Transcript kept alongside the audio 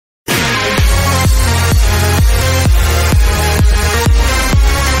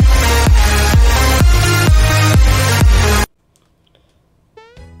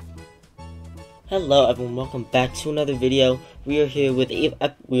Hello everyone, welcome back to another video. We are here with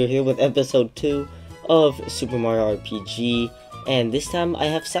episode 2 of Super Mario RPG, and this time I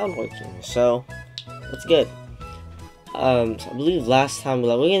have sound working, so that's good. So I believe last time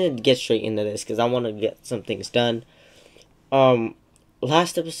we're gonna get straight into this because I want to get some things done.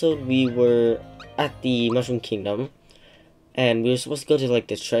 Last episode we were at the Mushroom Kingdom, and we were supposed to go to like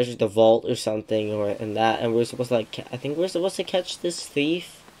the treasure, the vault or something, and we were supposed to I think we were supposed to catch this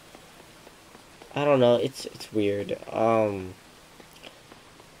thief. I don't know, it's weird. Oh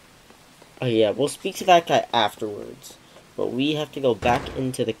yeah, we'll speak to that guy afterwards. But we have to go back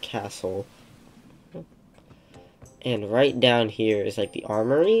into the castle. And right down here is like the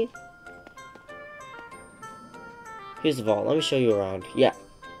armory. Here's the vault. Let me show you around. Yeah.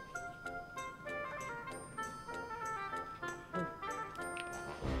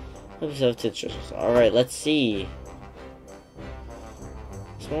 Alright, let's see.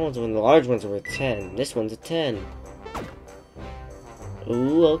 Small ones, when the large ones were 10. This one's a 10.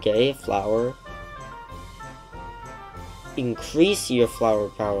 Ooh, okay, flower. Increase your flower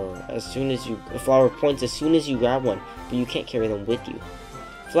power flower points as soon as you grab one, but you can't carry them with you.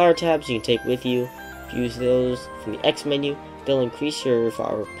 Flower tabs you can take with you. If you use those from the X menu, they'll increase your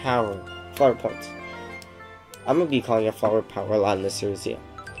flower points. I'm gonna be calling it flower power a lot in this series, yeah.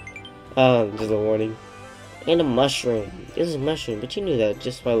 Just a warning. And a mushroom. This is a mushroom, but you knew that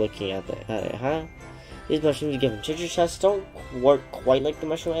just by looking at it, huh? These mushrooms you give them treasure chests don't work quite like the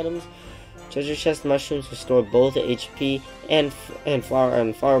mushroom items. Treasure chest mushrooms restore both HP and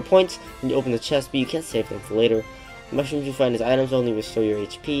flower points when you open the chest, but you can't save them for later. The mushrooms you find as items only restore your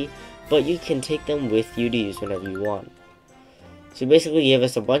HP, but you can take them with you to use whenever you want. So basically give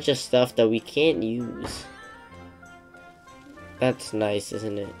us a bunch of stuff that we can't use. That's nice,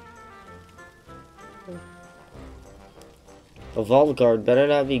 isn't it? A vault guard better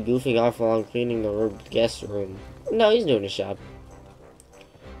not be goofing off while I'm cleaning the guest room. No, he's doing his job.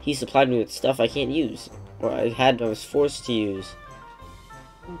 He supplied me with stuff I can't use, or I was forced to use.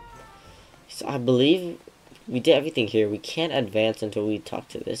 So I believe we did everything here. We can't advance until we talk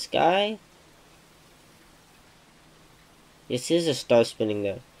to this guy. Yes, there's a star spinning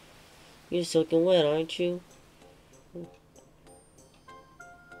there. You're soaking wet, aren't you?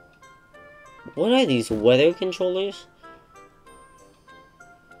 What are these, weather controllers?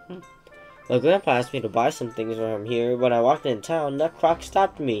 My grandpa asked me to buy some things from here. When I walked in town, that croc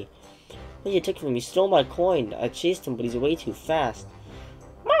stopped me. What you took from me? He stole my coin. I chased him, but he's way too fast.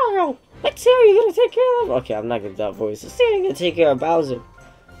 Mario, let's see how you're gonna take care of him. Okay, I'm not gonna do that voice. Let's see how you're gonna take care of Bowser.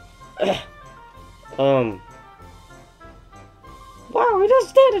 Wow, he doesn't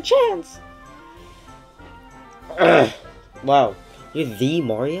stand a chance. Wow, you're the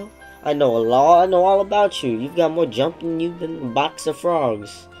Mario? I know all about you. You've got more jump than you've been in a box of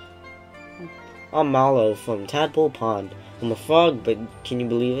frogs. I'm Mallow from Tadpole Pond. I'm a frog, but can you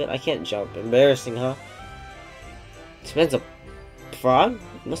believe it? I can't jump. Embarrassing, huh? This man's a frog?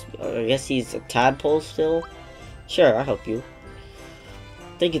 I guess he's a tadpole still? Sure, I'll help you.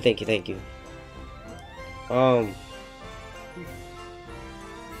 Thank you. Thank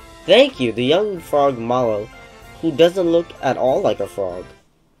you, the young frog Mallow, who doesn't look at all like a frog,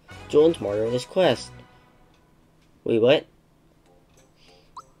 joins Mario in his quest. Wait, what?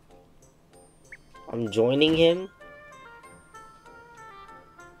 I'm joining him?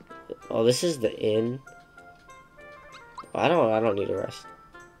 Oh, this is the inn. I don't need a rest.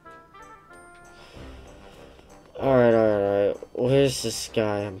 Alright. Where's this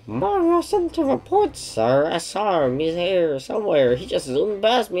guy? Mario sent to report, sir. I saw him. He's here somewhere. He just zoomed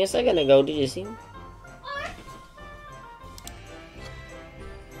past me a second ago. Did you see him?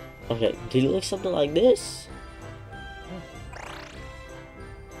 Okay, did he look something like this?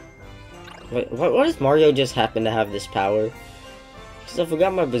 Wait, why does Mario just happen to have this power? Because I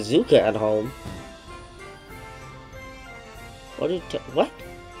forgot my bazooka at home. What?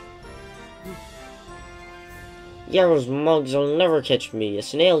 Yeah, those mugs will never catch me. A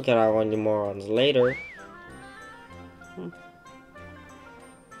snail can outrun you morons later.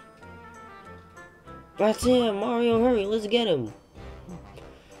 That's him, Mario, hurry, let's get him.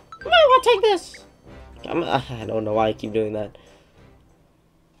 Mario, take this! I don't know why I keep doing that.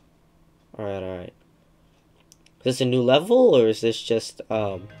 Alright. Is this a new level, or is this just,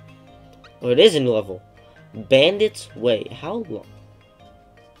 oh, it is a new level. Bandit's Way. How long?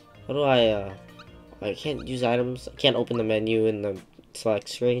 How do I can't use items. I can't open the menu in the select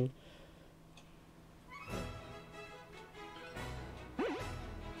screen.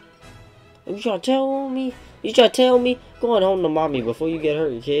 You trying to tell me? You trying to tell me? Going home to mommy before you get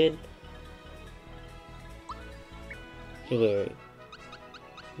hurt, kid. Wait.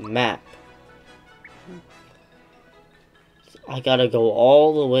 Map. I gotta go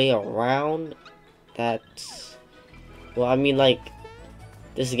all the way around? That's... Well, I mean, like,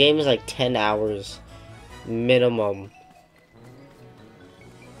 this game is like 10 hours minimum.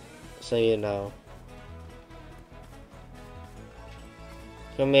 So you know.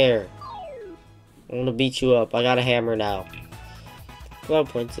 Come here. I want to beat you up. I got a hammer now. Flower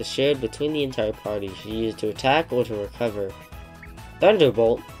points are shared between the entire party. You should use to attack or to recover.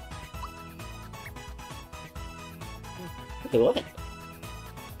 Thunderbolt? Wait, what?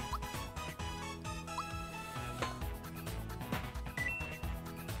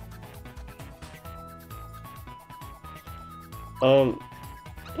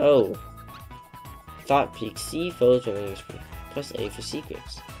 Oh. Thought peak. See foes remaining speed. Press A for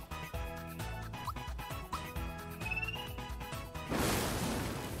secrets.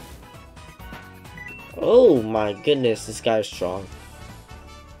 Oh my goodness, this guy's strong.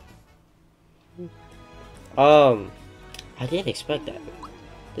 I didn't expect that.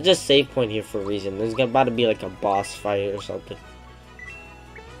 There's just save point here for a reason. There's about to be like a boss fight or something.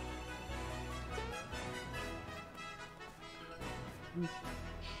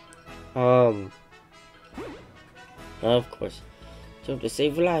 Of course. So to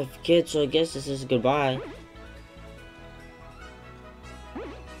save your life, kid, so I guess this is goodbye.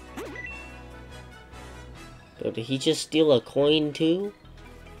 So did he just steal a coin too?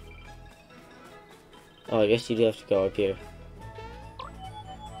 Oh, I guess you do have to go up here.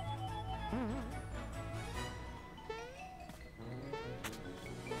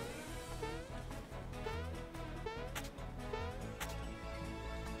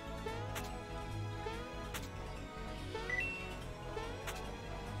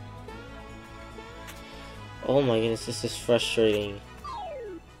 Oh my goodness, this is frustrating.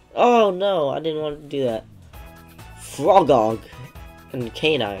 Oh no, I didn't want to do that. Frogog and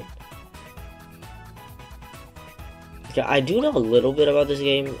Canine. Okay, I do know a little bit about this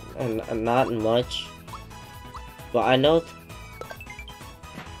game, and not much. But I know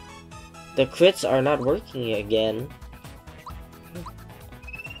the crits are not working again.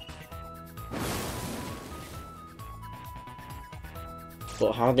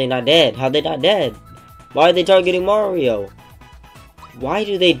 Well, how are they not dead? How are they not dead? Why are they targeting Mario? Why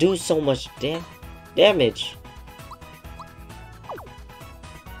do they do so much damage?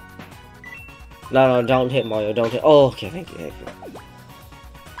 No, don't hit Mario, don't hit. Oh, okay, thank you.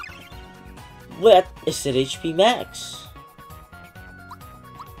 What is at HP max?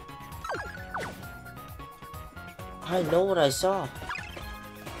 I know what I saw.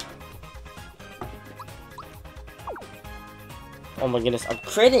 Oh my goodness, I'm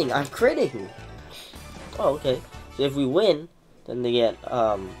critting! Oh, okay. So if we win, then they get,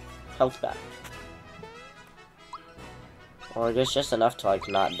 health back. Or I guess just enough to, like,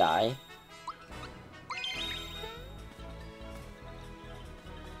 not die.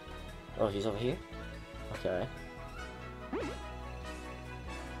 Oh, he's over here? Okay.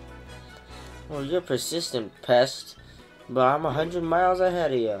 Well, you're a persistent pest, but I'm 100 miles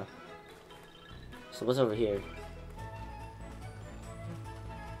ahead of you. So what's over here?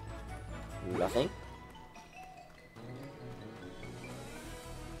 Nothing?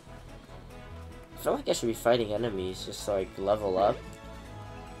 I feel like I should be fighting enemies just to, like, level up.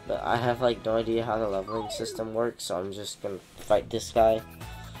 But I have, like, no idea how the leveling system works, so I'm just gonna fight this guy.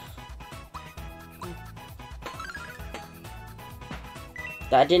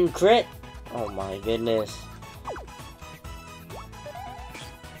 That didn't crit! Oh my goodness.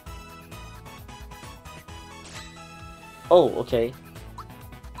 Oh, okay.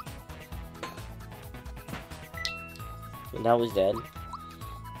 And that was dead.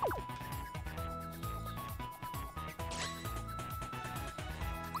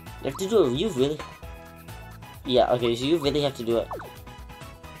 You have to do it, you really... Yeah, okay, so you really have to do it.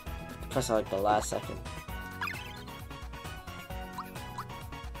 Press on, like, the last second.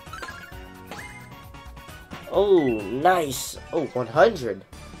 Oh, nice! Oh, 100!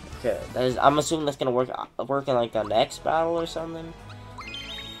 Okay, that is, I'm assuming that's gonna work in, like, the next battle or something.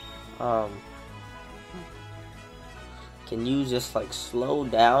 Can you just, like, slow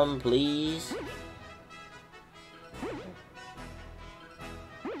down, please?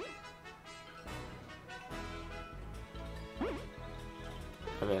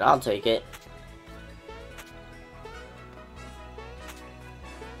 I mean, I'll take it.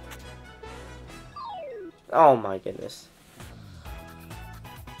 Oh my goodness.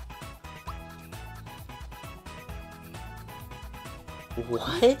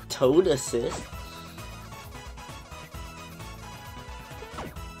 What? Toad assist?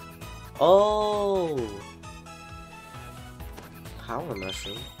 Oh! Power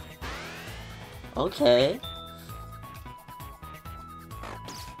mushroom. Okay.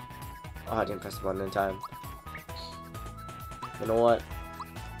 Oh, I didn't press the button in time. You know what?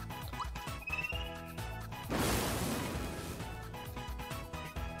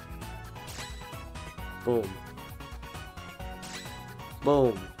 Boom.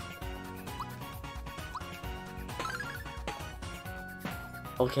 Boom.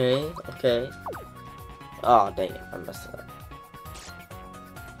 Okay, okay. Oh, dang it. I messed it up.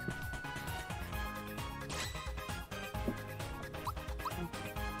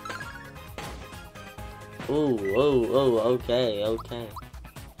 Ooh, oh, okay, okay.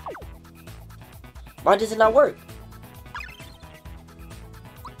 Why does it not work?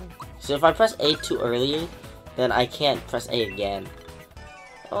 So if I press A too early, then I can't press A again.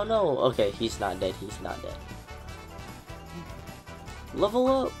 Oh no, okay, he's not dead, he's not dead. Level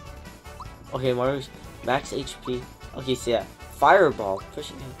up! Okay, Mario's max HP. Okay, so yeah, Fireball,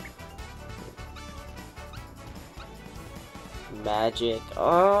 pushing him. Magic,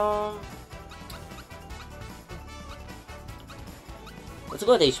 let's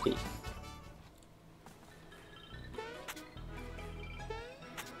go with HP.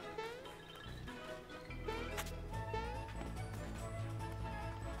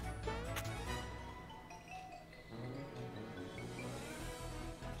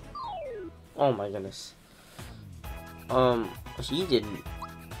 Oh my goodness. He didn't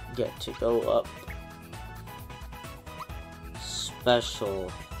get to go up.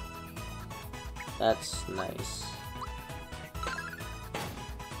 Special. That's nice.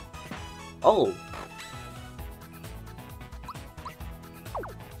 Oh!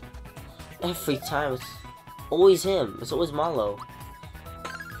 Every time it's always him. It's always Malo.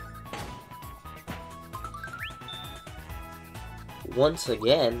 Once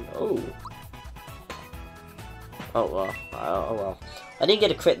again. Oh. Oh well. Oh well. I didn't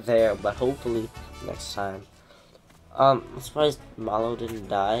get a crit there, but hopefully next time. I'm surprised Malo didn't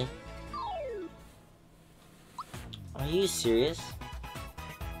die. Are you serious?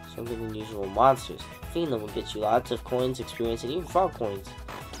 So many unusual monsters. Feeding them will get you lots of coins, experience, and even frog coins.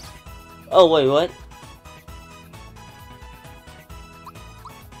 Oh wait, what?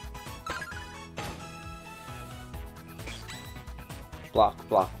 Block,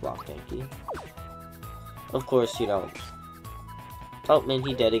 block, block, thank you. Of course you don't. Oh man,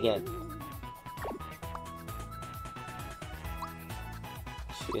 he dead again.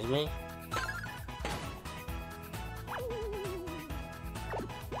 Excuse me?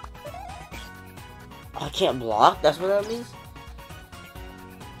 I can't block? That's what that means?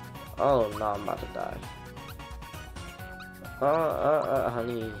 Oh no, I'm about to die.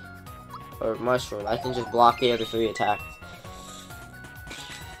 Honey. Or mushroom. I can just block the other 3 attacks.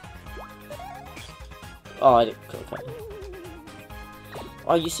 Oh, I didn't. Okay.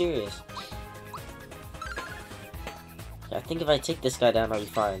 Are you serious? Yeah, I think if I take this guy down, I'll be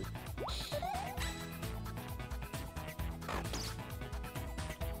fine.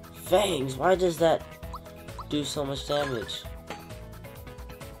 Fangs, why does that do so much damage?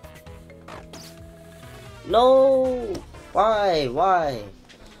 No! Why? Why?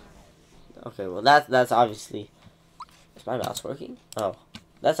 Okay, well that's obviously... Is my mouse working? Oh.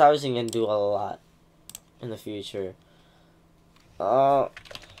 That's obviously gonna do a lot in the future. Sorry.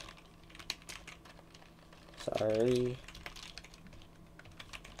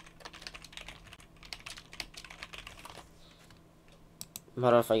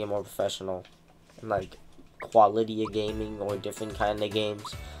 What if I get more professional? Like, quality of gaming or different kind of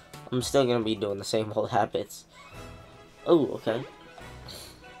games. I'm still gonna be doing the same old habits. Oh, okay.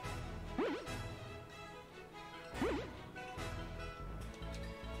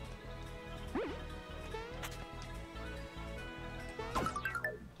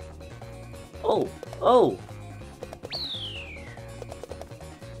 Oh, oh.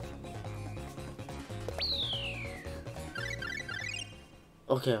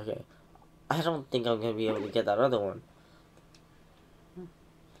 Okay, okay. I don't think I'm gonna be able to get that other one.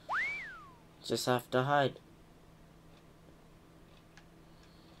 Just have to hide.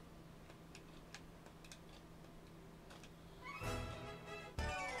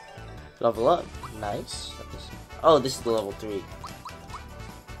 Level up. Nice. Oh, this is the level 3.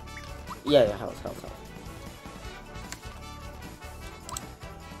 Yeah, health.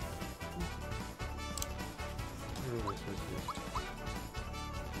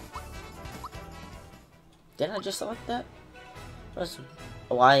 Didn't I just select that? Press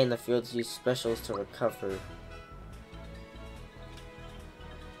Y in the fields, use specials to recover.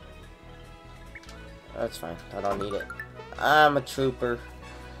 That's fine, I don't need it. I'm a trooper.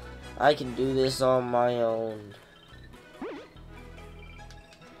 I can do this on my own.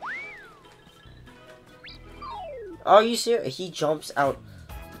 Are you serious? He jumps out.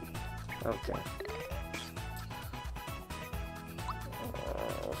 Okay.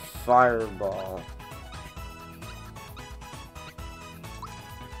 Fireball.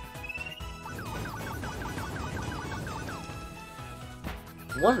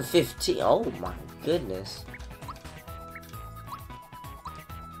 $115. Oh my goodness.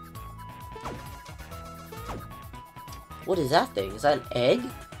 What is that thing? Is that an egg?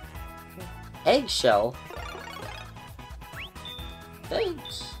 Eggshell?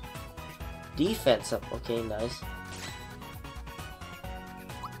 Thanks. Defense up. Okay, nice.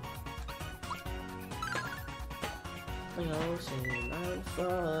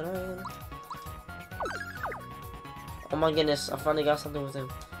 Oh my goodness, I finally got something with him.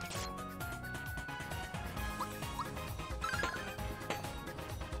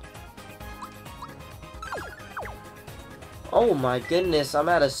 Oh my goodness, I'm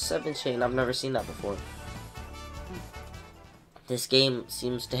at a 7 chain. I've never seen that before. This game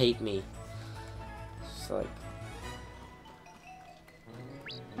seems to hate me. It's like...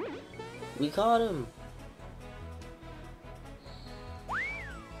 We caught him!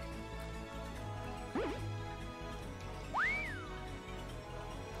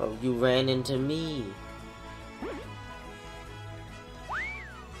 Oh, you ran into me!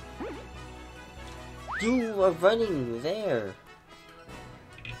 You are running there!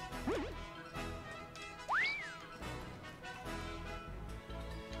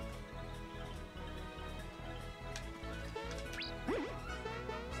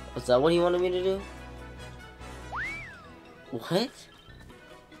 Was that what he wanted me to do? What?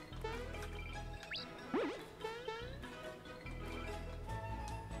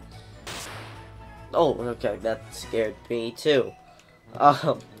 Oh, okay, that scared me too.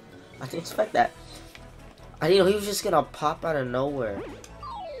 I didn't expect that. I didn't know he was just gonna pop out of nowhere.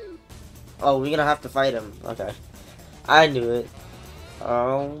 Oh, we're gonna have to fight him. Okay. I knew it.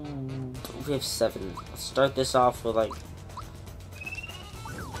 We have 7. Let's start this off with like...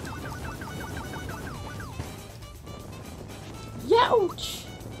 Youch!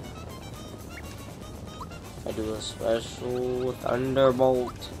 I do a special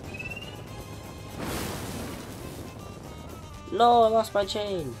Thunderbolt. No, I lost my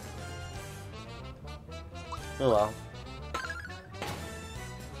chain. Oh well.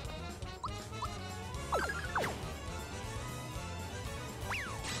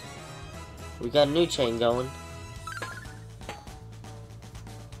 We got a new chain going.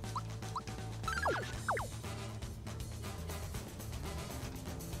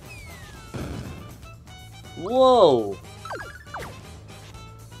 Whoa!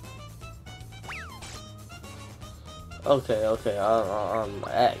 Okay,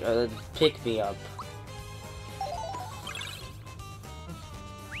 pick me up.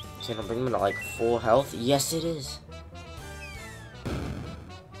 Can I bring him to like full health? Yes, it is.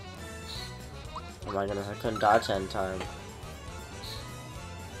 Oh my goodness, I couldn't dodge that in time.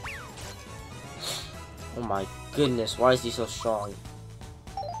 Oh my goodness, why is he so strong?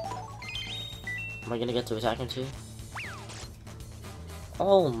 Am I gonna get to attack him too?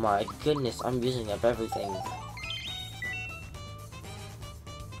 Oh my goodness, I'm using up everything.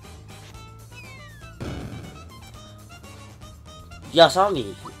 Y'all saw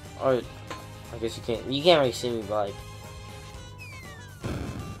me. Or I guess you can't really see me, but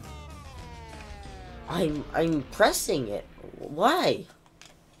like I'm pressing it. Why?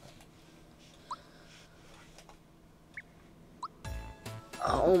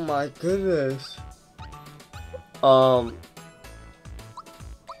 Oh my goodness. I'm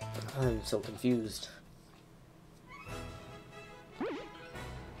so confused.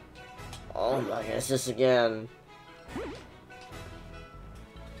 Oh my goodness, this again.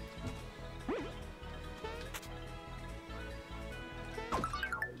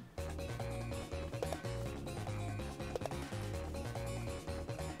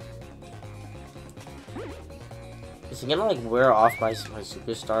 Is he gonna like wear off my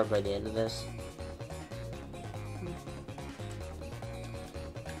superstar by the end of this?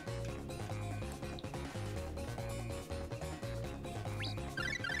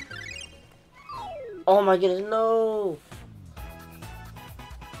 Oh my goodness, no!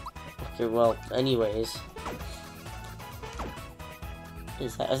 Okay, well, anyways.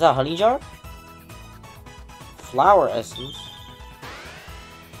 Is that honey jar? Flower essence?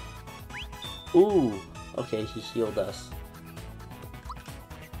 Ooh, okay, he healed us.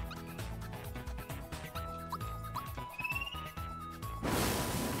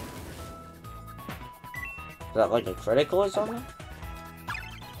 Is that like a critical or something?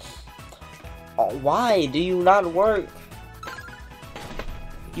 Oh, why do you not work?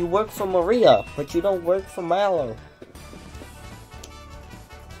 You work for Maria, but you don't work for Mallow.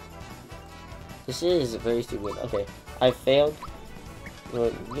 This is very stupid. Okay, I failed. Well,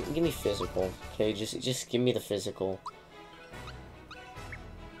 give me physical. Okay, just give me the physical.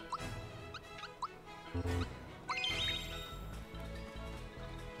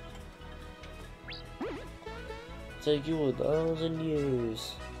 1,000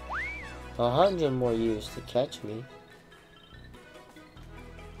 years. 100 more years to catch me.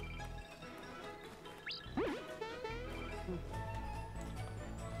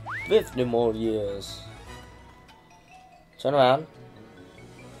 $50 more years. Turn around.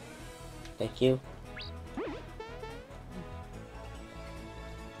 Thank you.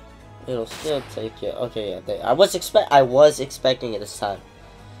 It'll still take it. Okay, yeah. I was expecting it this time.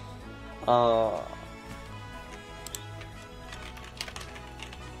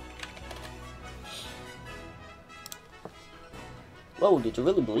 Whoa, did you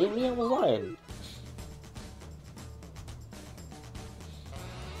really believe me? I was lying.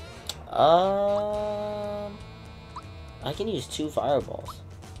 I can use 2 fireballs.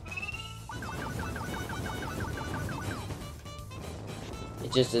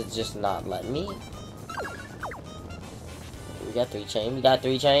 It's just not letting me. We got 3 chain. We got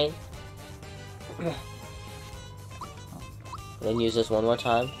 3 chain. Then use this one more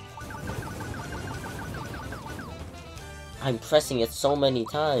time. I'm pressing it so many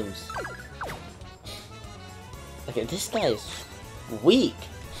times. Okay, this guy is weak.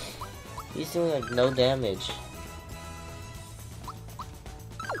 He's doing like no damage.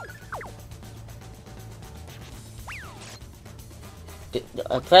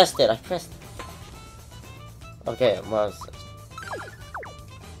 I pressed it. Okay, well.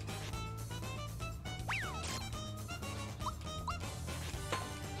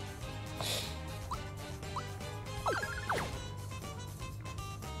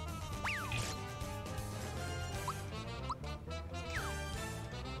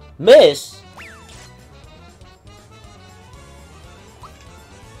 Miss?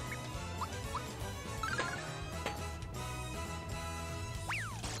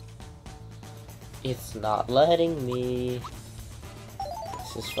 It's not letting me.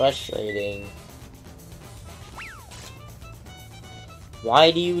 This is frustrating.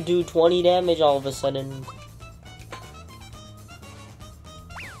 Why do you do 20 damage all of a sudden?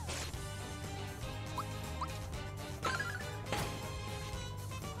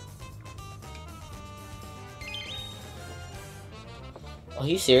 Are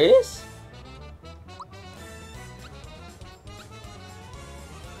you serious?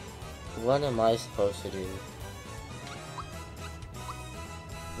 What am I supposed to do?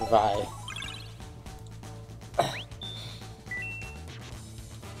 Revive.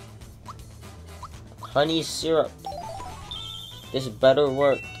 Honey syrup. This better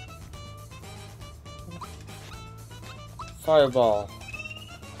work. Fireball.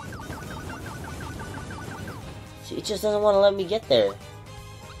 See, it just doesn't want to let me get there.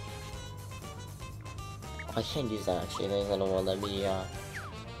 I can't use that actually. They don't want to let me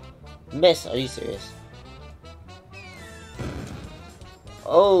miss. Are you serious?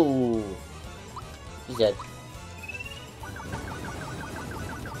 Oh, he's dead.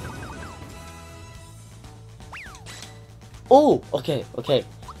 Oh, okay.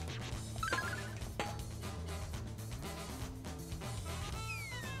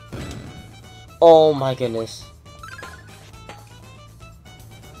 Oh my goodness.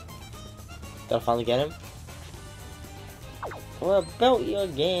 Did I finally get him? What about you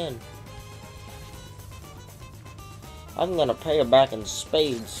again? I'm gonna pay you back in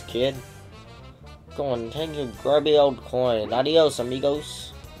spades, kid. Go on, take your grubby old coin. Adios,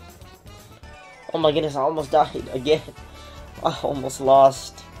 amigos. Oh my goodness, I almost died again. I almost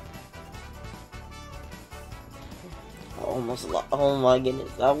lost. Oh my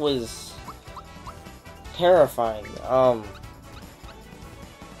goodness, that was terrifying.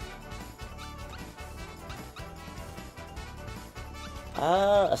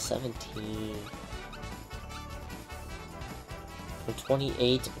 A 17. From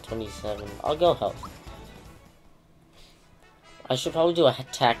 28 to 27. I'll go health. I should probably do an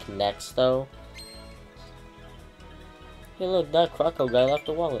attack next, though. Hey, look, that Croco guy left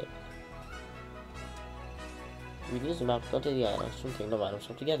a wallet. We use the map to go to the items from Kingdom Items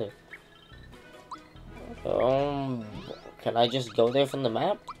from together. Can I just go there from the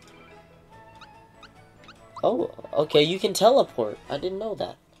map? Oh, okay, you can teleport. I didn't know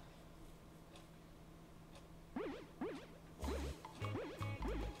that.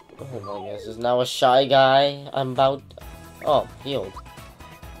 Oh my goodness, is now a shy guy. I'm about... Oh, healed.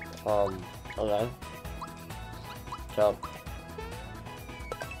 Okay. Jump.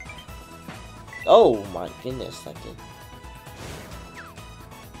 Oh my goodness, that did...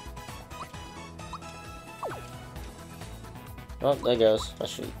 Oh, there goes my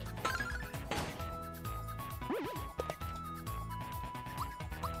streak.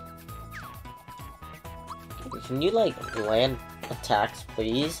 Can you, like, land attacks,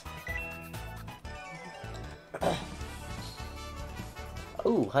 please?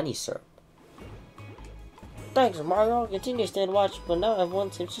 Ooh, honey syrup. Thanks, Mario. I'll continue to stand watch, but now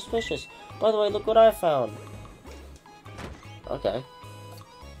everyone seems suspicious. By the way, look what I found. Okay.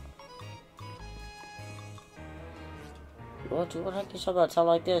 What the heck are you talking about? Sound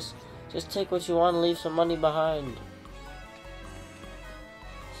like this? Just take what you want and leave some money behind.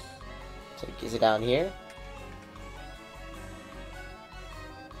 So, is it down here?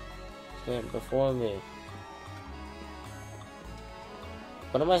 Stand before me.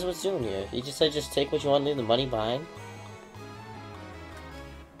 What am I supposed to do in here? You just said just take what you want and leave the money behind?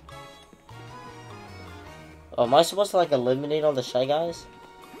 Oh, am I supposed to, like, eliminate all the Shy Guys?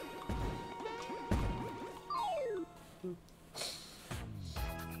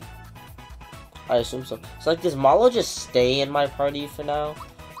 I assume so. So, like, does Malo just stay in my party for now?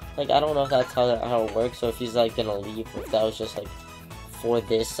 Like, I don't know if that's how it works, so if he's, like, gonna leave, if that was just, like, for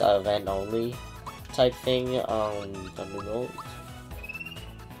this event only type thing, I don't know.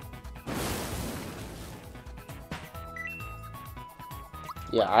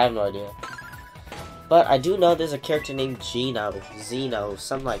 Yeah, I have no idea. But I do know there's a character named Zeno,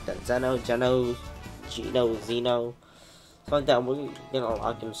 something like that. Geno, Zeno, something like that. We're gonna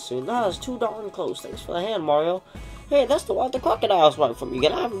unlock him soon. That was too darn close. Thanks for the hand, Mario. Hey, that's the one the crocodile smart from you.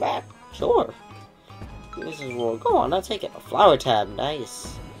 Can I have him back? Sure. This is wrong. Go on, I'll take it. A flower tab,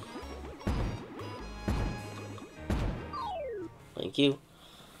 nice. Thank you.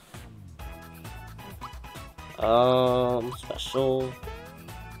 Special.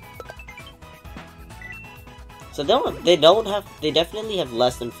 So they definitely have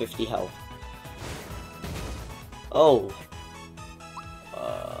less than 50 health. Oh.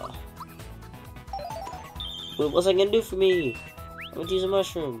 What was I gonna do for me? I'm gonna use a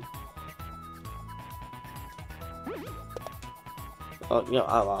mushroom. Oh, no,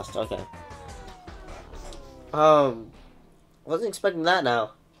 I lost, okay. Wasn't expecting that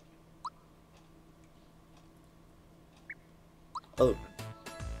now. Oh.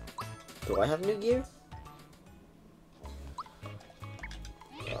 Do I have new gear?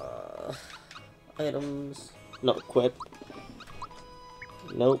 Items. No, equip.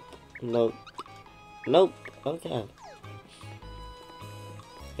 Nope. Nope. Nope. Okay.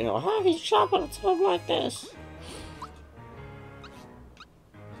 You know, how can you shop on stuff like this?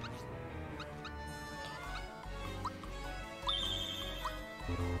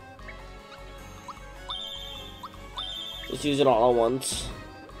 Just use it all at once.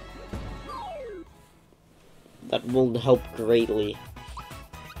 That will help greatly.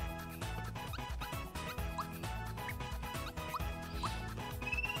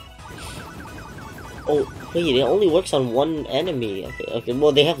 Oh, wait, it only works on one enemy. Okay,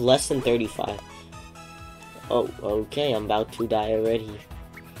 well, they have less than 35. Oh, okay, I'm about to die already.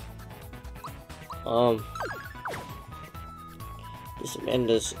 This man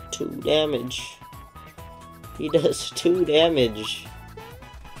does 2 damage. He does 2 damage.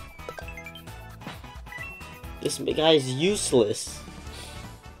 This guy is useless.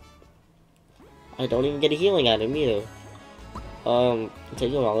 I don't even get a healing out of him either.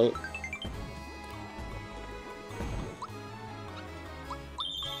 Take your wallet.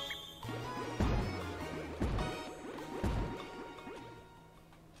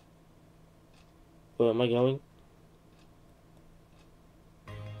 Where am I going?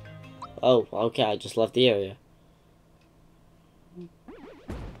 Oh, okay, I just left the area.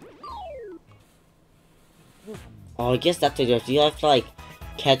 Oh, I guess that's the difference. You have to, like,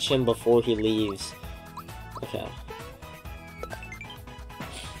 catch him before he leaves. Okay.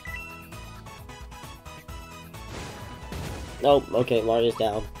 Nope, okay, Mario's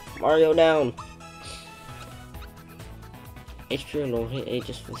down. Mario down! HP or no hit,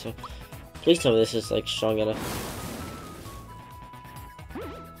 just for so. Please tell me this is, like, strong enough.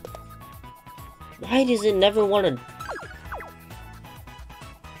 Why does it never want to...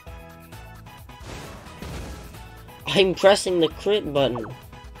 I'm pressing the crit button.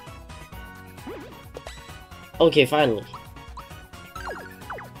 Okay, finally.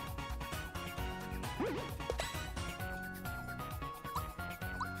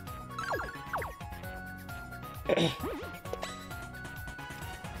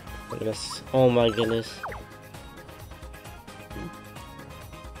 Goodness. Oh my goodness.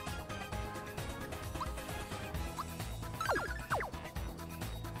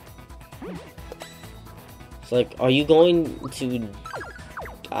 It's like, are you going to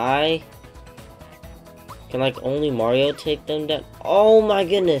die? Can like only Mario take them down? Oh my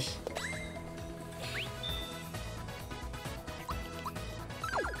goodness!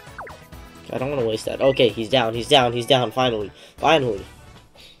 I don't want to waste that. Okay, he's down, he's down, he's down, finally. Finally.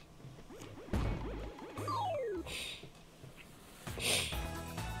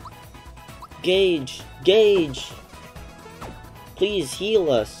 Gauge! Gauge! Please heal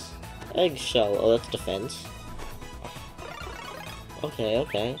us. Eggshell. Oh, that's defense. Okay,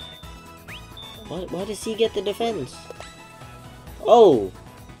 okay. Why does he get the defense? Oh!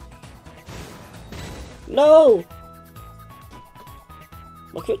 No!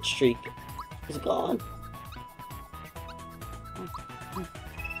 My crit streak is gone.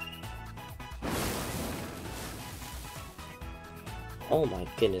 Oh my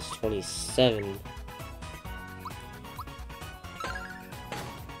goodness, 27.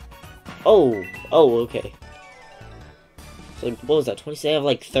 Oh! Oh, okay. So, what was that? 27? I have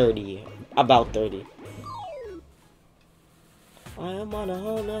like 30. About 30. I am on a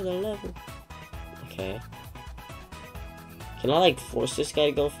whole nother level. Okay. Can I like force this guy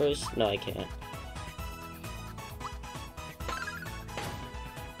to go first? No, I can't.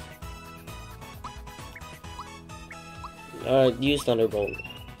 Use Thunderbolt.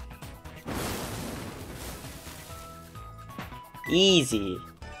 Easy.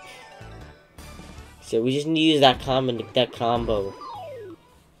 So we just need to use that combo.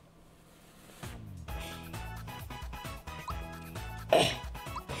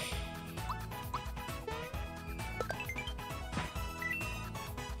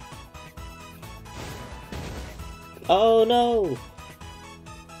 Oh no!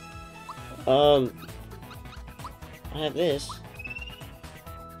 I have this.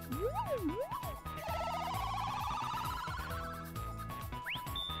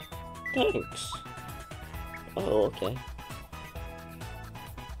 Thanks. Oh, okay.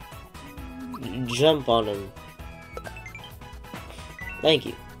 Jump on him. Thank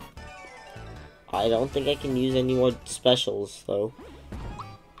you. I don't think I can use any more specials, though.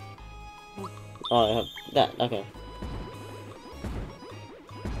 Oh, I have that. Okay.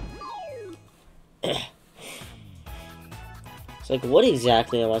 So, like, what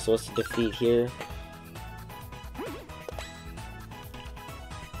exactly am I supposed to defeat here?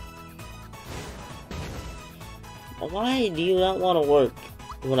 Why do you not want to work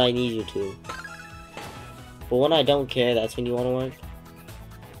when I need you to? But when I don't care, that's when you want to work?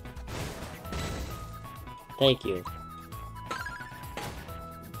 Thank you.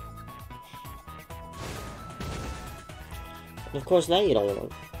 And of course, now you don't want to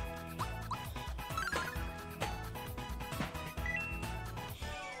work.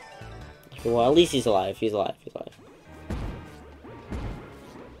 Okay, well, at least he's alive. He's alive. He's alive.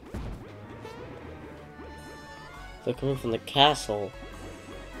 They're coming from the castle.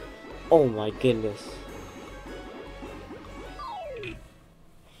 Oh my goodness.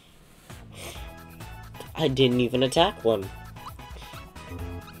 I didn't even attack one.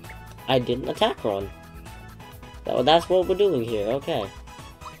 I didn't attack one. That's what we're doing here. Okay.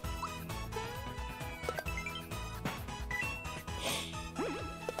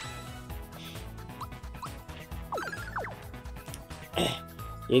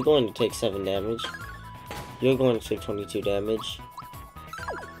 You're going to take 7 damage. You're going to take 22 damage.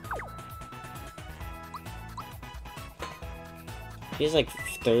 He has like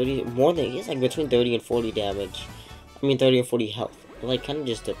 30, more than, he has like between 30 and 40 damage. I mean 30 and 40 health. It like kind of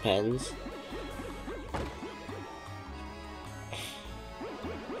just depends.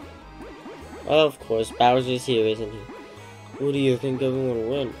 Of course, Bowser's here, isn't he? What do you think everyone will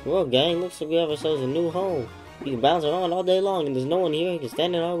win? Well, gang, looks like we have ourselves a new home. We can bounce around all day long and there's no one here who can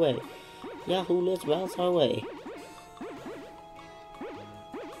stand in our way. Yahoo, let's bounce our way.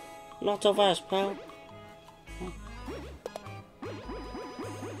 Not so fast, pal.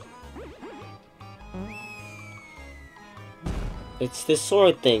 It's the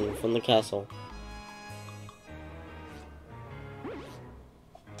sword thing from the castle.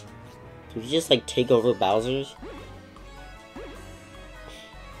 Did we just like take over Bowser's?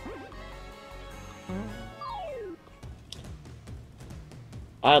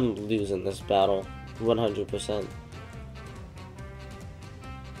 I'm losing this battle, 100%.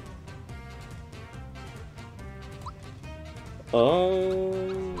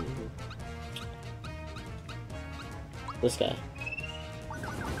 This guy.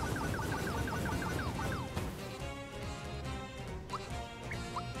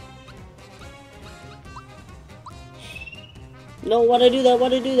 No, why'd I do that?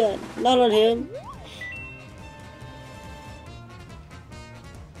 Why'd I do that? Not on him.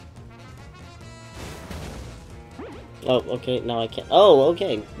 Oh, okay, now I can't. Oh,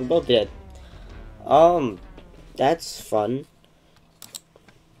 okay, we're both dead. That's fun.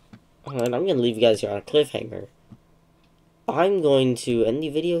 And I'm gonna leave you guys here on a cliffhanger. I'm going to end the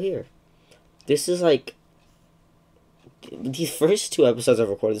video here. This is like these first 2 episodes I've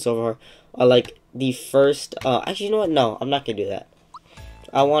recorded so far are like the first. Actually, you know what? No, I'm not gonna do that.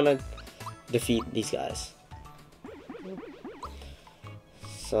 I want to defeat these guys.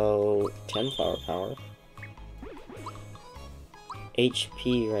 So 10 flower power,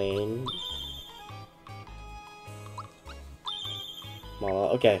 HP rain.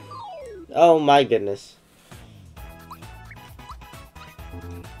 Mala, okay. Oh my goodness.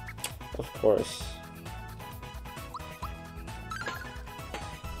 Of course.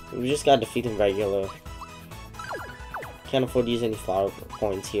 We just gotta defeat him regular. Can't afford to use any flower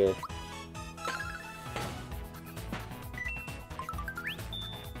points here.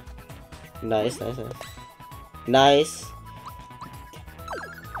 Nice, nice, nice. Nice.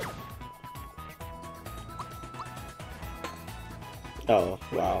 Oh,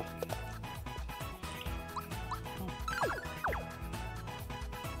 wow.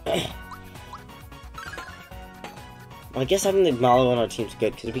 I guess having the Mallow on our team's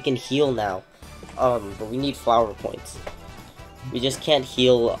good, because we can heal now. But we need flower points. We just can't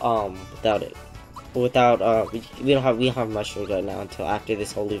heal, without it. Without, we don't have mushrooms right now until after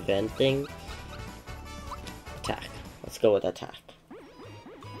this whole event thing. Attack. Let's go with attack.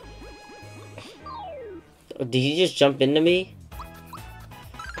 Did he just jump into me?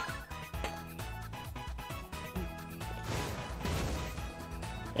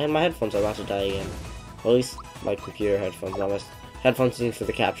 And my headphones are about to die again. At least my computer headphones, not my headphones used for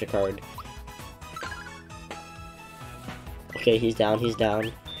the capture card. Okay, he's down, he's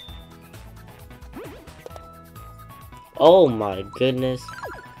down. Oh my goodness.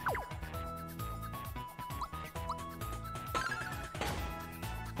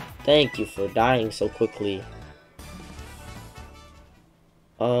 Thank you for dying so quickly.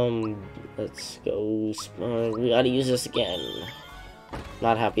 Let's go. We gotta use this again.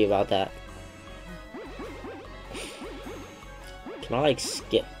 Not happy about that. Can I like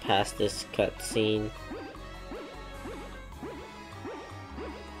skip past this cutscene?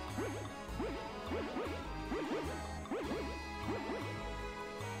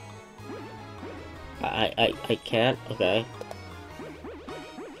 I can't. Okay.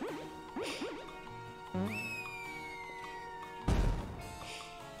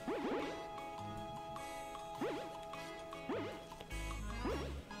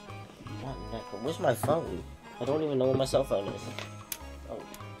 Where's my phone? I don't even know where my cell phone is. Oh,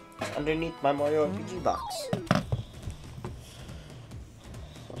 it's underneath my Mario RPG box.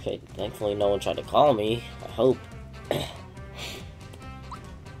 Okay, thankfully no one tried to call me. I hope.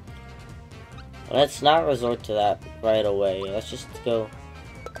 Let's not resort to that right away. Let's just go.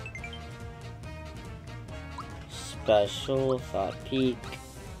 Special Thought Peak.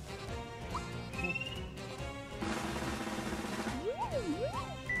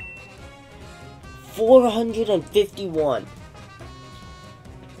 $451.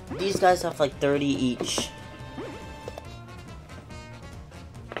 These guys have like 30 each.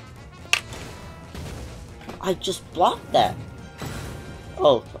 I just blocked that.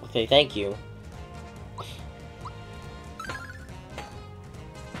 Oh, okay, thank you.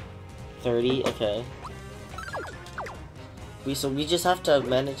 30, okay. So we just have to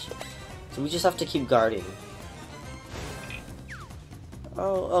manage. So we just have to keep guarding.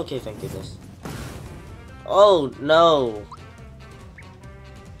 Oh, okay, thank goodness. Oh, no.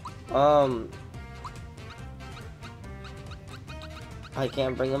 I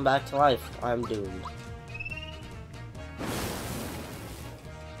can't bring him back to life. I'm doomed.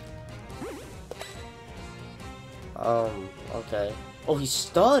 Okay. Oh, he's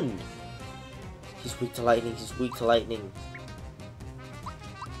stunned. He's weak to lightning. He's weak to lightning.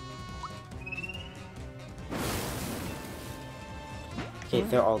 Okay,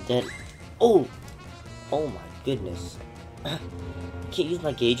 they're all dead. Oh! Oh my goodness. I can't use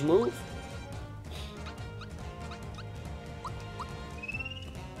my gauge move?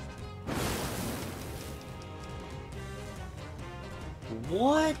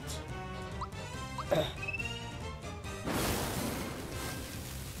 What?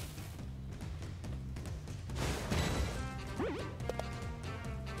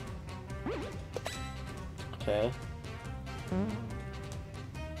 Okay.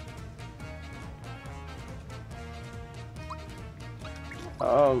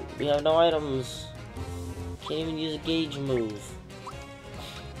 We have no items. Can't even use a gauge move.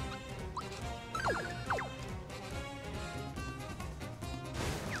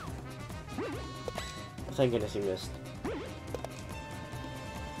 Thank goodness he missed.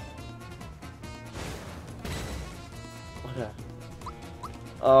 Okay.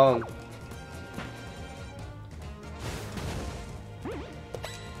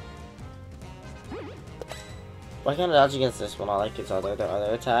 Why can't I dodge against this one? I like its other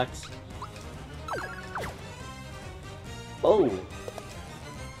attacks. Oh!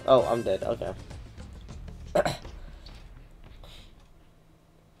 Oh, I'm dead. Okay.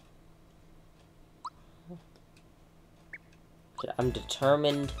 Okay, I'm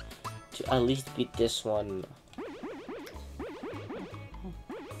determined to at least beat this one.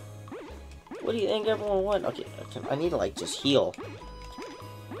 What do you think everyone won? Okay, I need to like just heal.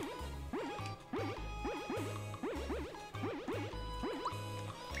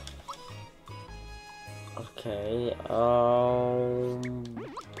 Okay, alright,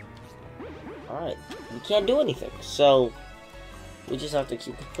 we can't do anything, so we just have to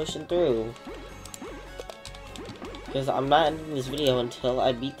keep pushing through. Because I'm not ending this video until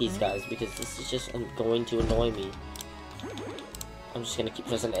I beat these guys, because this is just going to annoy me. I'm just gonna keep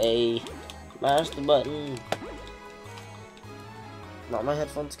pressing A, mash the button. Now my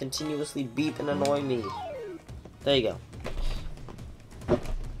headphones continuously beep and annoy me. There you go.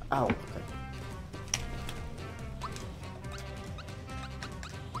 Ow. Okay.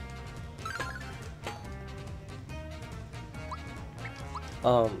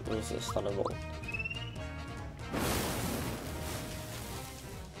 What is this? Thunderbolt.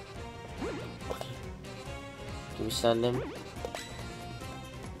 Okay. Can we send him?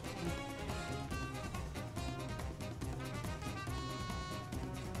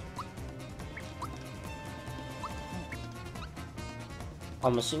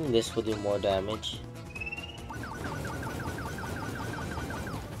 I'm assuming this will do more damage.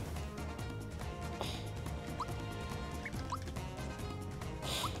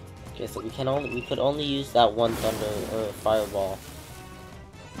 Okay, so we could only use that one thunder or fireball.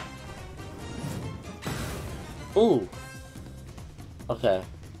 Ooh. Okay.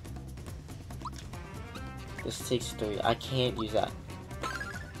 This takes 3. I can't use that.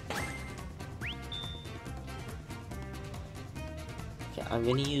 Okay, I'm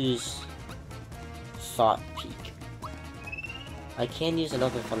gonna use Thought Peak. I can use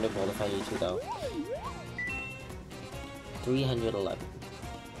another Thunderbolt if I need to though. 311.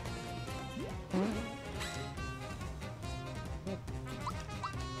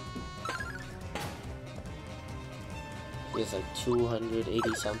 It's like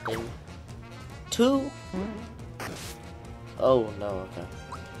 280 something. 2? Oh no, okay.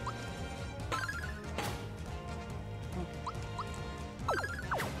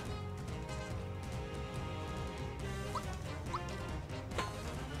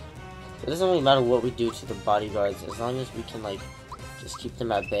 It doesn't really matter what we do to the bodyguards, as long as we can like just keep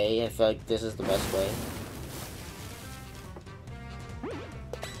them at bay. I feel like this is the best way.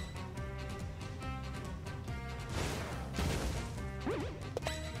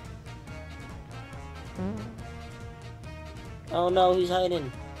 Oh no, he's hiding.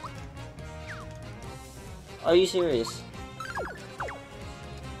 Are you serious?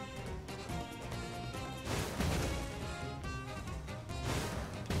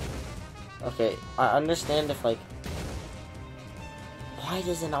 Okay, I understand if like... Why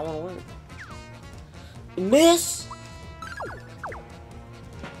does it not want to work? Miss!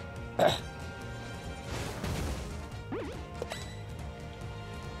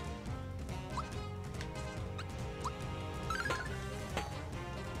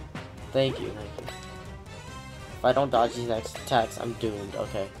 Thank you, thank you. If I don't dodge these next attacks, I'm doomed.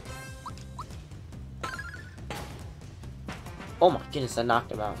 Okay. Oh my goodness, I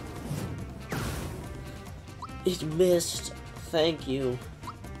knocked him out. It missed. Thank you.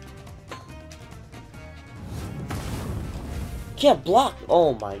 Can't block.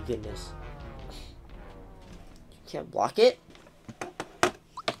 Oh my goodness. You can't block it?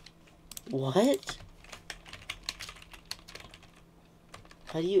 What?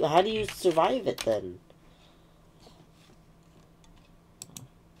 How do you survive it then?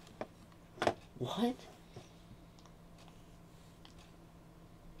 What?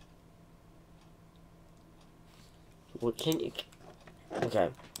 What can you... Okay.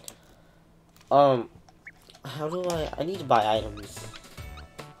 How do I need to buy items.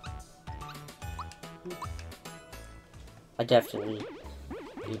 I definitely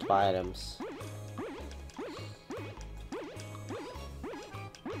need to buy items.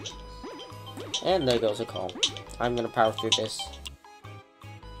 And there goes a call. I'm gonna power through this.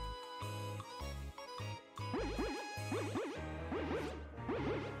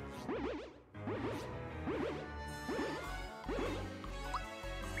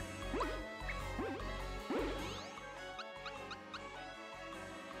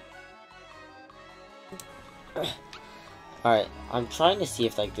 Alright, I'm trying to see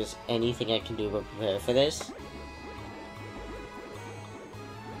if like there's anything I can do to prepare for this.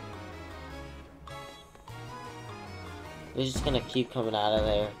 They're just gonna keep coming out of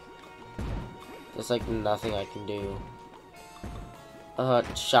there. There's like nothing I can do.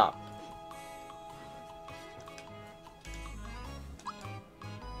 Shop.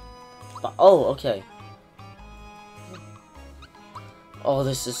 But, oh, okay. Oh,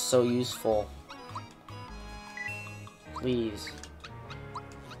 this is so useful. Please.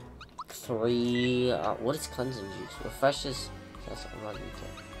 3, what is cleansing juice? Refreshes, that's not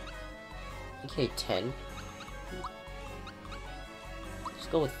okay, 10. Let's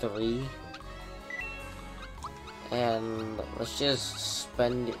go with 3. And let's just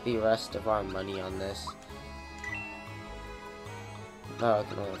spend the rest of our money on this. Oh, I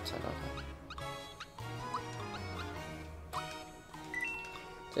can only have 10, okay.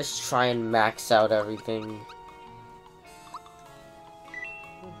 Just try and max out everything.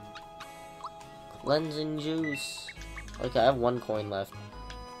 Cleansing juice. Okay, I have 1 coin left.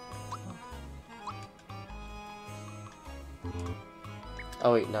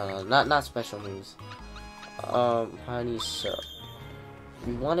 Oh wait, no, not special moves. Honey syrup.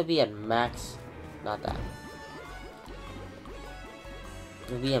 We want to be at max, not that.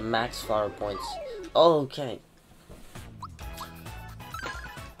 We'll be at max flower points. Okay.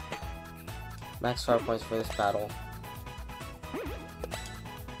 Max flower points for this battle.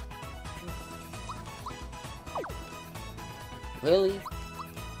 Really?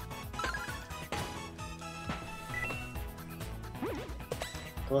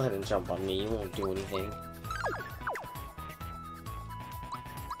 Go ahead and jump on me, you won't do anything.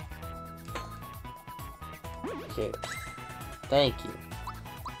 Okay. Thank you.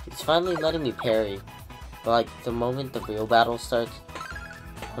 He's finally letting me parry. But like, the moment the real battle starts,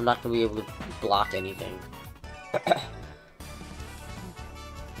 I'm not gonna be able to block anything.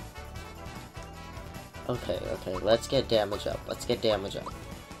 Okay, let's get damage up.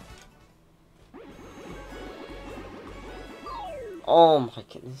 Oh my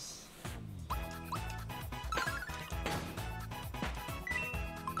goodness.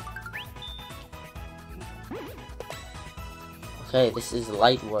 Okay, this is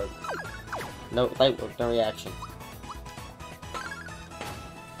light work. No light work, no reaction.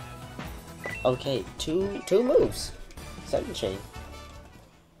 Okay, two moves. 7 chain.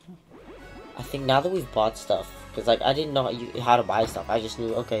 I think now that we've bought stuff, because like I didn't know how to buy stuff. I just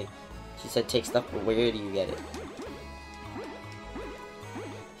knew, okay, she said take stuff, but where do you get it?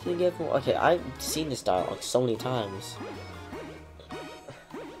 So you get from, okay, I've seen this dialogue so many times.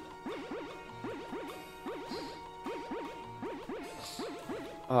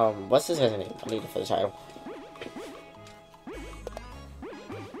 What's this guy's name? I need it for the title.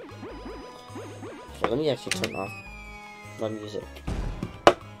 Okay, let me actually turn off my music.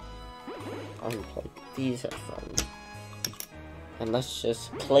 Unplug these headphones. And let's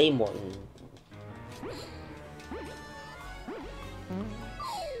just Claymorton.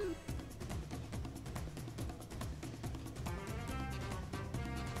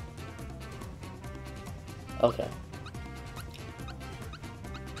 Okay.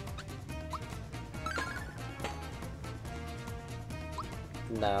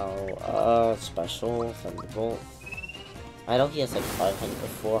 Now, special Thunderbolt. I know he has like 500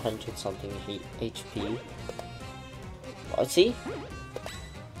 or 400 something HP. Let's see.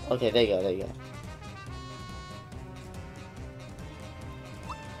 Okay, there you go.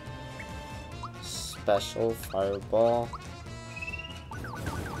 Special Fireball.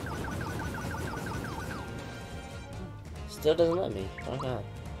 Still doesn't let me. Oh god.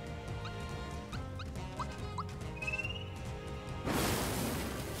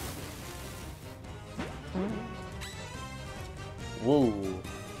 Woo.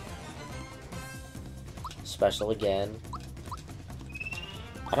 Special again.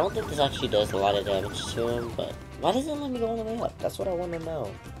 I don't think this actually does a lot of damage to him, but why doesn't it let me go all the way up? That's what I want to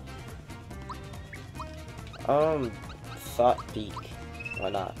know. Thought Beak. Why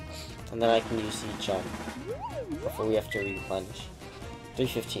not? And then I can use the jump before we have to replenish.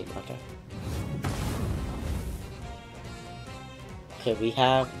 315, okay. Okay, we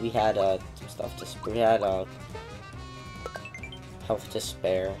had some stuff to we had health to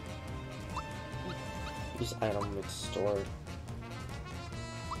spare. Use item with store.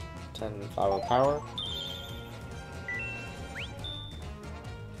 10 flower power.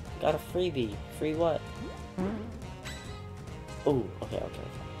 Got a freebie. Free what? Oh, okay.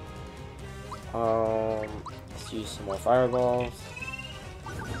 Let's use some more fireballs.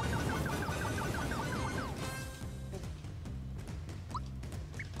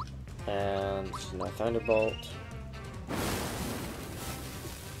 And no thunderbolt.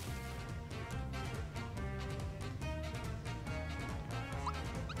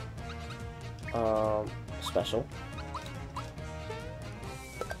 Special.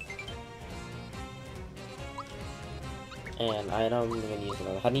 And item, we're gonna use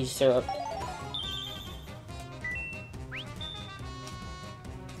another honey syrup.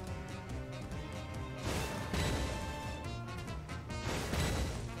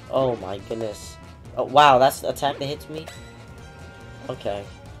 Oh my goodness. Oh wow, that's the attack that hits me? Okay.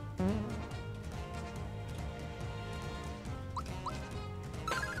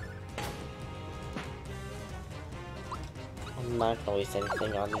 I'm not gonna waste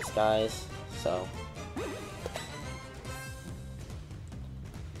anything on these guys, so.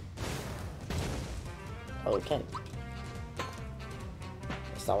 Okay.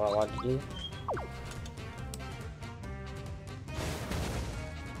 That's not what I wanted to do.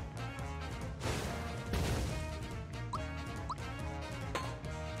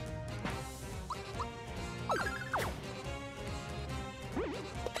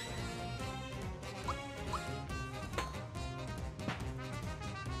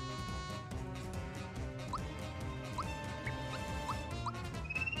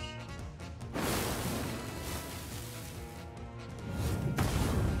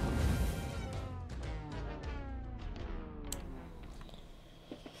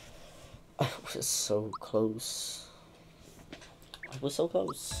 I was so close. I was so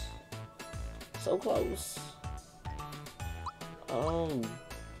close. So close. If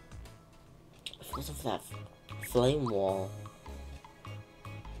it wasn't for that flame wall.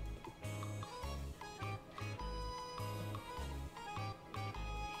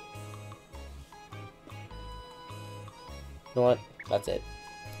 You know what? That's it.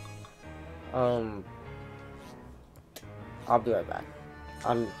 I'll be right back.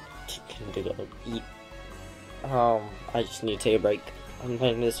 I'm to go eat. I just need to take a break. I'm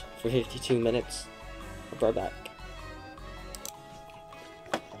playing this for 52 minutes. I'll be right back.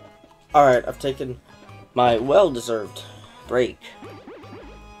 Alright, I've taken my well-deserved break.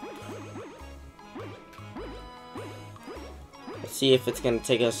 Let's see if it's gonna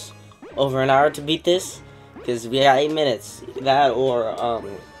take us over an hour to beat this. Because we got 8 minutes. That or,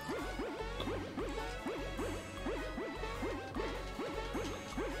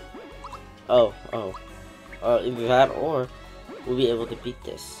 either that or we'll be able to beat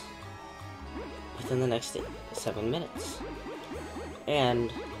this within the next 7 minutes.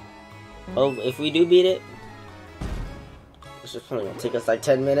 And, if we do beat it, it's just probably gonna take us like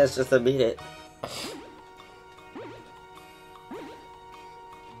 10 minutes just to beat it.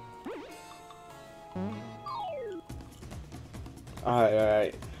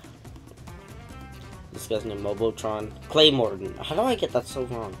 Alright. This guy's named Mobotron. Claymorton. How do I get that so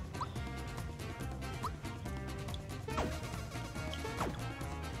wrong?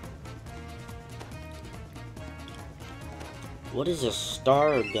 What is a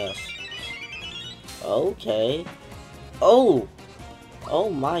star dust? Okay. Oh! Oh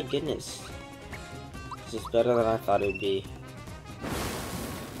my goodness. This is better than I thought it would be.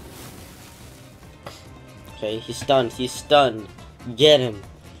 Okay, he's stunned. He's stunned. Get him.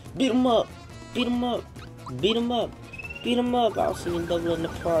 Beat him up. Beat him up. Beat him up. Beat him up. I'll see him doubling the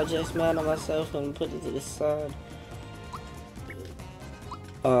projects, man, on myself and put it to the side.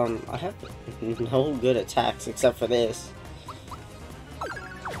 I have no good attacks except for this.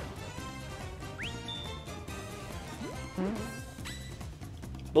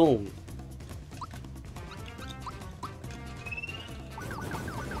 Boom.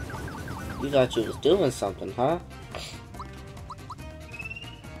 You thought you was doing something, huh?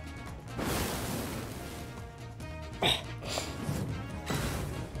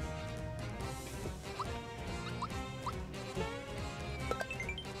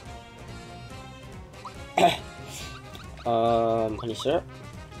 Honey syrup.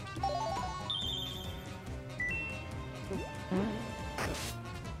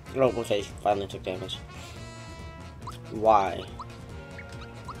 Oh, okay, finally took damage. Why?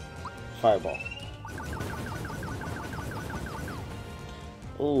 Fireball.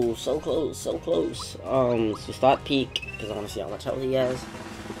 Oh, so close, so close. So start peak, because I want to see how much health he has.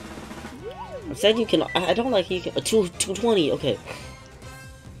 I said you can, I don't like you can, 220, okay.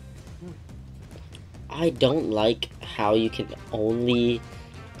 I don't like how you can only,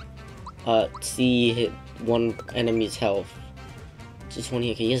 see one enemy's health.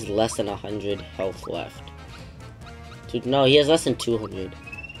 220, okay, he has less than 100 health left. No, he has less than 200.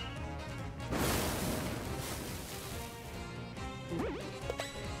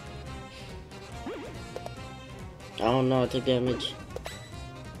 Oh no, I took damage.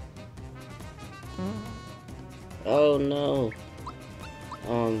 Oh no.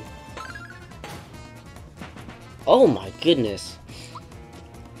 Oh my goodness.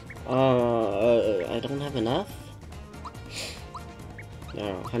 I don't have enough.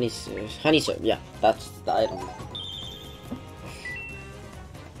 No, honey syrup. Yeah, that's the item.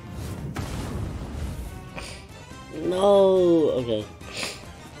 No. Okay.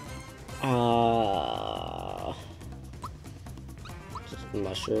 Just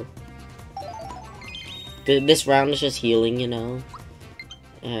mushroom. This round is just healing, you know,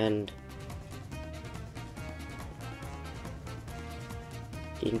 and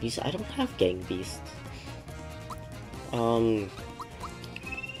gang beasts. I don't have gang beasts.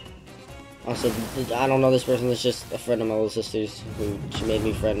 Also, I don't know this person. It's just a friend of my little sister's who she made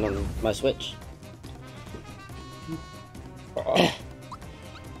me friend on my Switch. A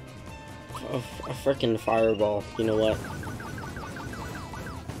freaking fireball. You know what?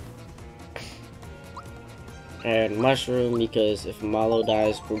 And mushroom, because if Malo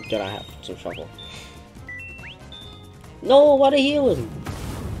dies, we're gonna have some trouble. No, why to heal him?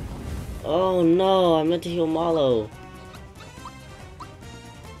 Oh no, I meant to heal Malo.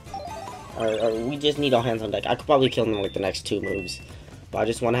 Or we just need all hands on deck. I could probably kill him in like the next 2 moves, but I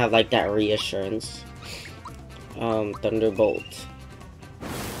just want to have like that reassurance. Thunderbolt.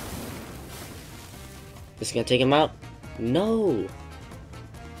 This is gonna take him out? No.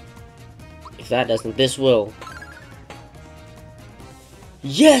 If that doesn't, this will.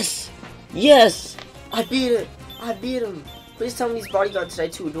 Yes! Yes! I beat it! I beat him! Please tell me these bodyguards die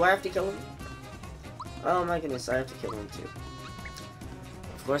too. Do I have to kill him? Oh my goodness, I have to kill him too.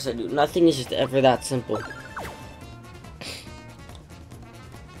 Of course I do. Nothing is just ever that simple.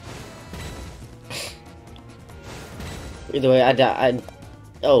 Either way, I died.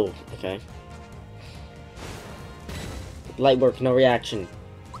 Oh, okay. Light work, no reaction.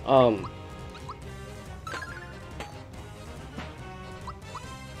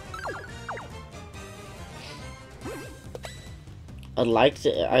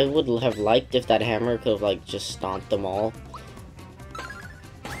 I would have liked if that hammer could have like just stomped them all.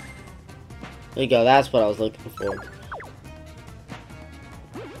 There you go, that's what I was looking for.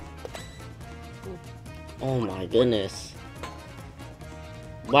 Oh my goodness.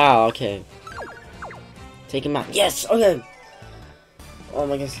 Wow, okay. Take him out. Yes, okay. Oh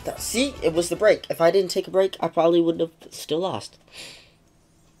my goodness. See, it was the break. If I didn't take a break, I probably would have still lost.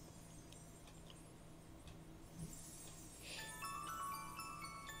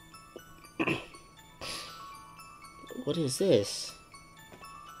 What is this?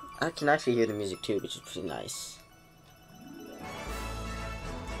 I can actually hear the music too, which is pretty nice.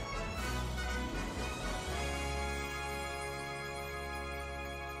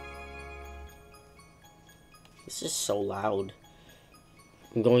 This is so loud.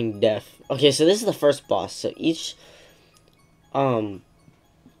 I'm going deaf. Okay, so this is the first boss. So each, who's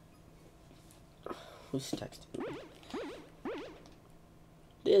texting me?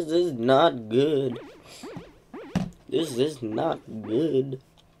 This is not good. This is not good.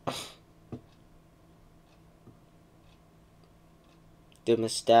 The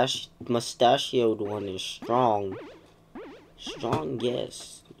mustachioed one is strong. Strong,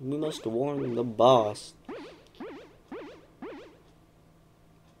 yes. We must warn the boss.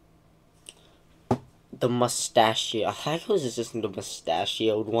 The mustachio. I think it was just the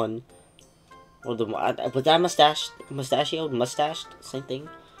mustachioed one. Or the was that mustachioed? Mustached? Same thing.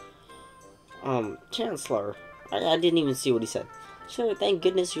 Chancellor. I didn't even see what he said. Sure, thank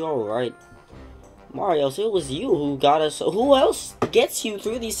goodness you're alright. Mario, so it was you who got us. Who else gets you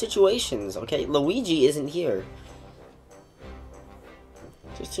through these situations? Okay, Luigi isn't here.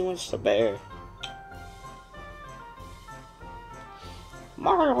 Just too much to bear.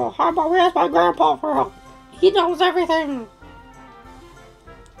 Mario, how about we ask my grandpa for help? He knows everything.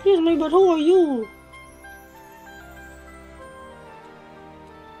 Excuse me, but who are you?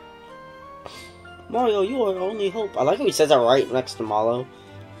 Mario, you are our only hope. I like how he says that right next to Malo.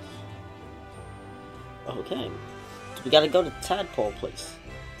 Okay. So we gotta go to Tadpole Place.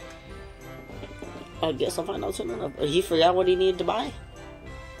 I guess I'll find out soon enough. He forgot what he needed to buy?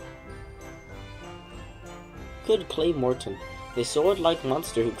 Good Claymorton. The sword-like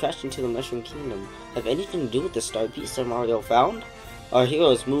monster who crashed into the Mushroom Kingdom have anything to do with the star piece that Mario found? Our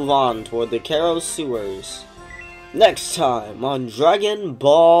heroes move on toward the Karo sewers. Next time on Dragon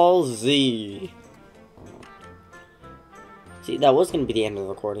Ball Z. See, that was going to be the end of the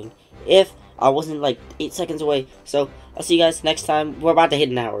recording, if I wasn't like 8 seconds away. So, I'll see you guys next time. We're about to hit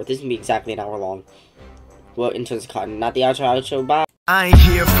an hour. This is going to be exactly an hour long. Well, in terms of cotton, not the outro, bye. I ain't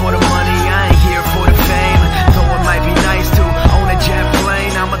here for the money, I ain't here for the fame. Though it might be nice to own a jet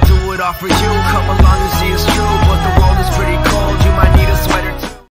plane, I'ma do it all for you. Come along and